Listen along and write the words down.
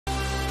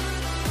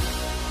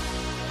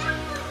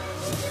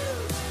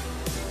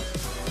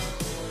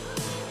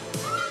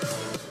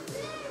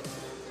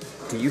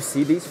you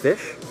see these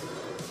fish?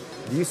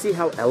 Do you see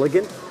how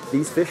elegant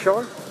these fish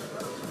are?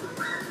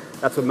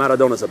 That's what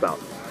Maradona's about.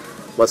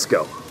 Let's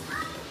go.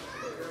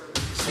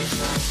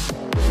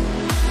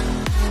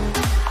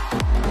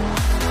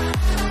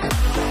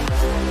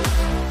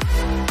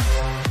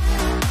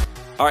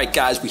 All right,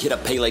 guys, we hit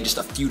up Pele just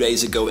a few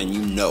days ago, and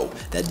you know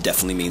that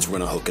definitely means we're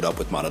going to hook it up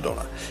with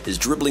Maradona. His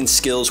dribbling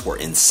skills were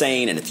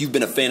insane, and if you've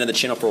been a fan of the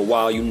channel for a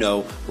while, you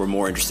know we're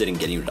more interested in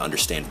getting you to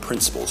understand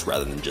principles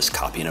rather than just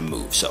copying a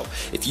move. So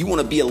if you want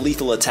to be a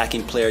lethal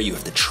attacking player, you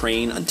have to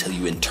train until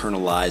you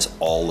internalize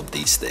all of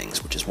these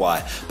things, which is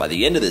why by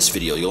the end of this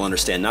video, you'll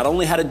understand not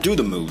only how to do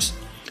the moves,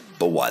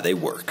 but why they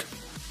work.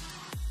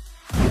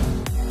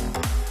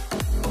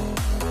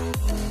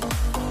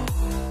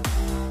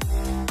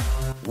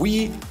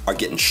 We are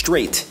getting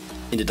straight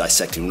into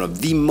dissecting one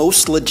of the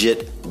most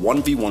legit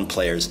 1v1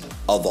 players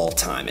of all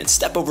time. And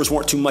stepovers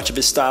weren't too much of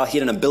his style. He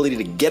had an ability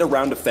to get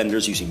around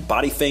defenders using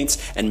body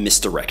feints and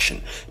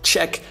misdirection.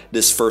 Check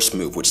this first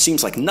move, which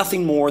seems like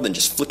nothing more than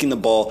just flicking the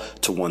ball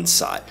to one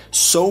side.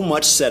 So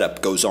much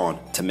setup goes on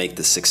to make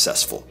this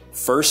successful.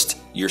 First,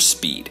 your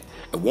speed.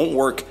 It won't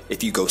work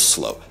if you go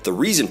slow. The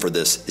reason for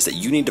this is that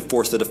you need to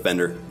force the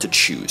defender to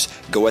choose.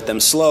 Go at them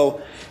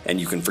slow,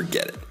 and you can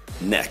forget it.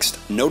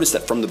 Next, notice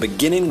that from the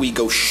beginning we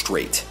go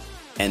straight,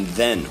 and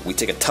then we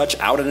take a touch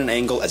out at an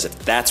angle as if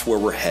that's where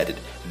we're headed.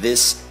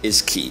 This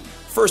is key.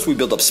 First we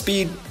build up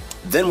speed,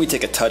 then we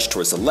take a touch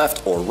towards the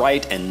left or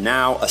right, and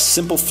now a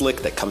simple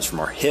flick that comes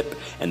from our hip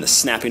and the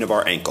snapping of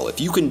our ankle.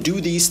 If you can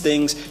do these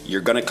things,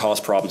 you're gonna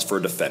cause problems for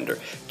a defender.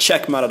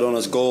 Check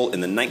Maradona's goal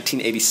in the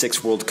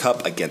 1986 World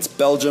Cup against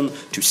Belgium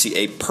to see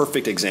a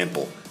perfect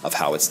example of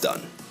how it's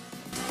done.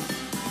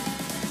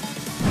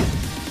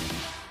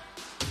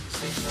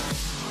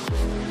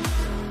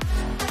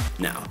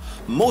 Now,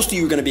 most of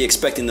you are going to be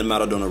expecting the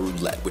Maradona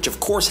roulette, which of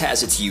course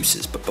has its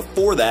uses, but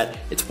before that,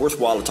 it's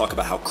worthwhile to talk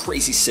about how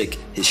crazy sick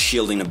his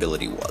shielding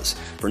ability was.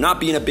 For not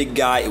being a big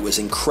guy, it was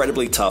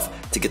incredibly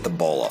tough to get the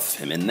ball off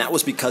him, and that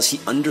was because he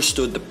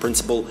understood the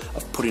principle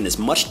of putting as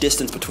much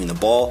distance between the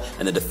ball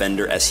and the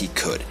defender as he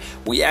could.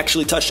 We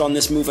actually touched on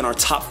this move in our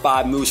top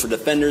 5 moves for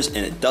defenders,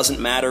 and it doesn't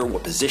matter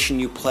what position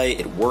you play,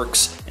 it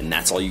works, and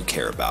that's all you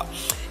care about.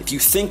 If you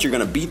think you're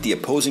going to beat the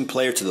opposing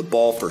player to the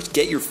ball, first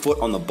get your foot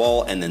on the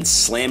ball and then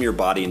slam your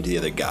body into the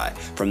other guy.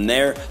 From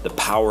there, the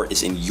power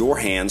is in your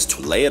hands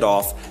to lay it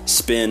off,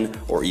 spin,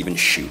 or even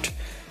shoot.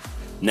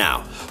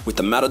 Now, with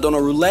the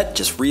Maradona roulette,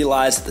 just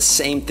realize that the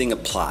same thing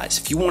applies.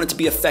 If you want it to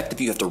be effective,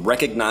 you have to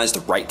recognize the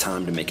right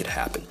time to make it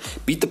happen.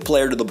 Beat the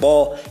player to the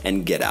ball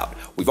and get out.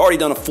 We've already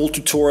done a full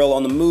tutorial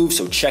on the move,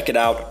 so check it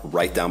out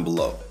right down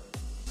below.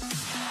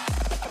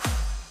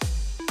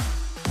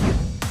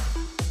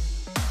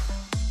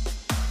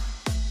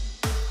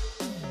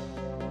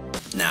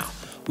 Now,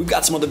 we've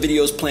got some other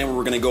videos planned where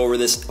we're going to go over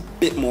this a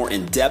bit more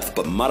in depth,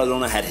 but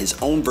Maradona had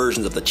his own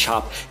versions of the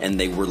chop and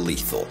they were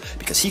lethal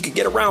because he could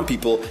get around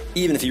people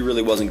even if he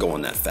really wasn't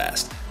going that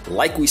fast.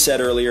 Like we said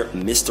earlier,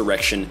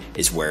 misdirection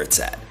is where it's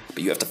at,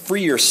 but you have to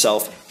free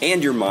yourself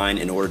and your mind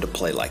in order to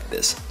play like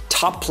this.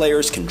 Top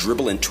players can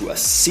dribble into a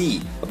sea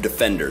of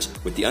defenders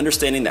with the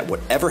understanding that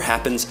whatever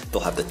happens,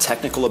 they'll have the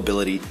technical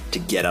ability to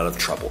get out of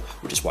trouble,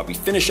 which is why we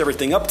finish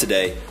everything up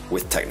today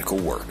with technical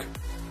work.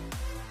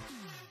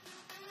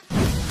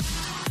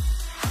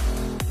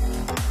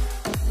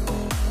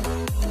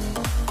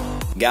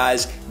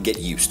 Guys, get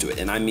used to it,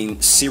 and I mean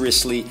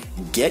seriously,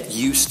 get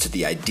used to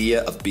the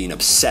idea of being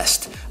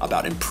obsessed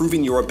about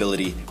improving your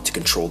ability to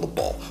control the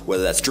ball.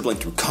 Whether that's dribbling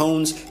through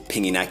cones,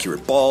 pinging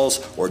accurate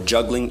balls, or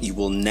juggling, you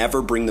will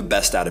never bring the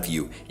best out of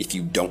you if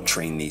you don't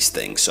train these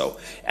things. So,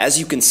 as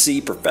you can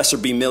see, Professor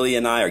B. Millie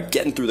and I are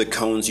getting through the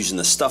cones using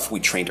the stuff we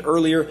trained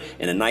earlier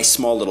in a nice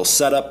small little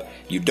setup.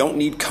 You don't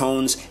need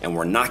cones, and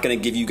we're not going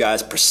to give you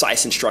guys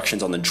precise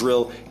instructions on the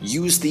drill.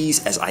 Use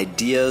these as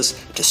ideas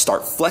to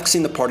start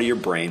flexing the part of your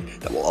brain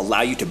that will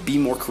allow you to be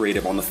more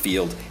creative on the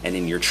field and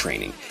in your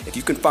training. If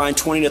you can find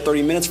 20 to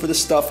 30 minutes for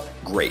this stuff,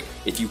 great.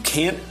 If you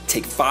can't,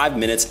 take 5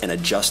 minutes and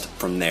adjust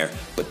from there,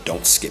 but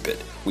don't skip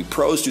it. We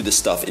pros do this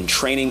stuff in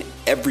training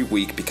every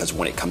week because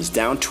when it comes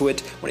down to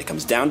it, when it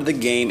comes down to the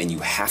game and you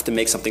have to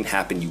make something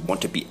happen, you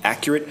want to be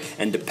accurate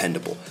and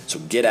dependable. So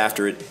get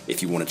after it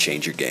if you want to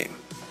change your game.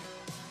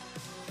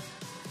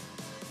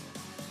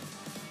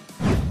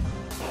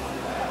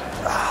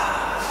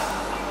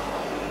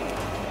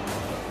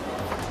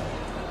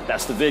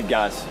 That's the vid,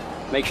 guys.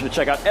 Make sure to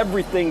check out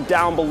everything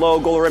down below,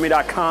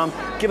 GOLUREMI.com.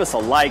 Give us a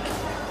like,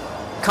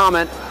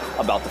 comment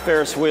about the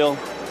Ferris wheel.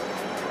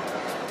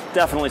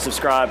 Definitely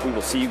subscribe. We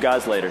will see you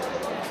guys later.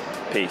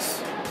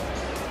 Peace.